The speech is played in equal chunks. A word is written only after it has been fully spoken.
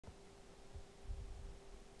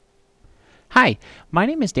Hi, my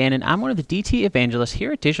name is Dan and I'm one of the DT evangelists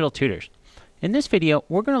here at Digital Tutors. In this video,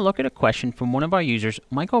 we're going to look at a question from one of our users,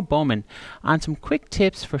 Mikael Boman, on some quick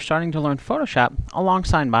tips for starting to learn Photoshop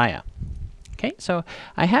alongside Maya. Okay, so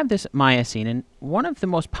I have this Maya scene, and one of the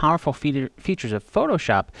most powerful features of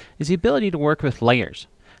Photoshop is the ability to work with layers.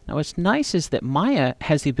 Now what's nice is that Maya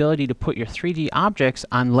has the ability to put your 3D objects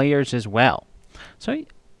on layers as well. So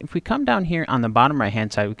if we come down here on the bottom right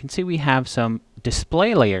hand side, we can see we have some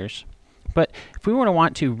display layers. But if we were to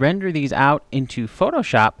want to render these out into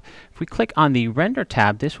Photoshop, if we click on the Render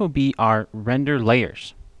tab, this will be our render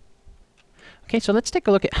layers. Okay, so let's take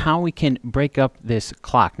a look at how we can break up this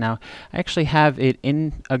clock. Now, I actually have it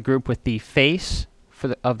in a group with the face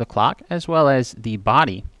of the clock as well as the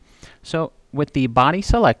body. So with the body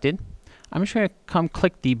selected, I'm just going to come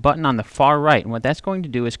click the button on the far right, and what that's going to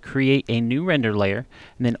do is create a new render layer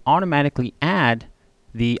and then automatically add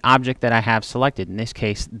the object that I have selected, in this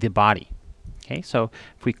case the body. Okay, so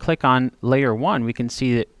if we click on layer 1, we can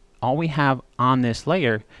see that all we have on this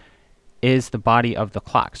layer is the body of the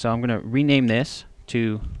clock. So I'm going to rename this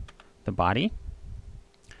to the body.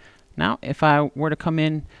 Now if I were to come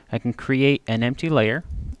in, I can create an empty layer,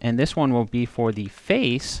 and this one will be for the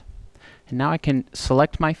face. And now I can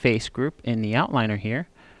select my face group in the outliner here,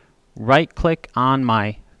 right click on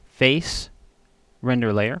my face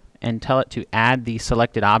render layer and tell it to add the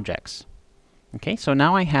selected objects. Okay, so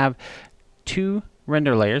now I have two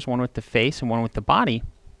render layers, one with the face and one with the body.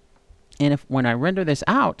 And when I render this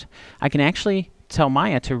out, I can actually tell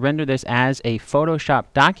Maya to render this as a Photoshop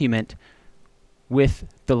document with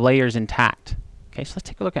the layers intact. Okay, so let's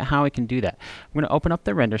take a look at how we can do that. I'm going to open up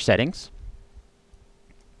the render settings,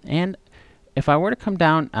 and if I were to come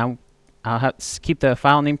down, I'll keep the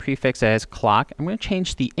file name prefix as clock. I'm going to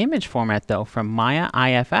change the image format though from Maya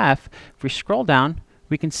IFF. If we scroll down,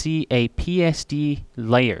 we can see a PSD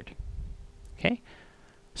layered. Okay,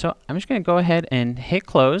 so I'm just going to go ahead and hit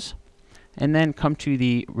close and then come to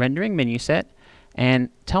the rendering menu set and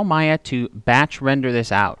tell Maya to batch render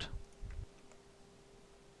this out.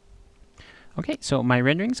 Okay, so my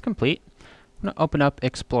rendering is complete. I'm going to open up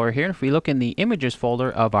Explorer here, and if we look in the images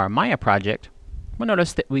folder of our Maya project, we'll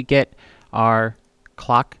notice that we get our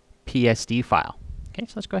clock PSD file. Okay,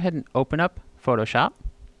 so let's go ahead and open up Photoshop,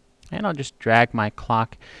 and I'll just drag my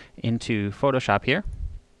clock into Photoshop here.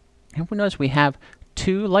 And we notice we have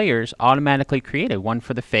two layers automatically created, one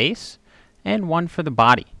for the face and one for the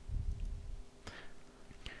body.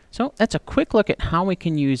 So that's a quick look at how we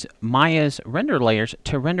can use Maya's render layers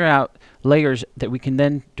to render out layers that we can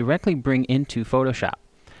then directly bring into Photoshop.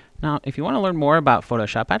 Now, if you want to learn more about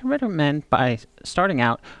Photoshop, I'd recommend starting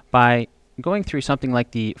out by going through something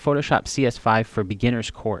like the Photoshop CS5 for Beginners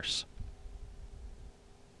course.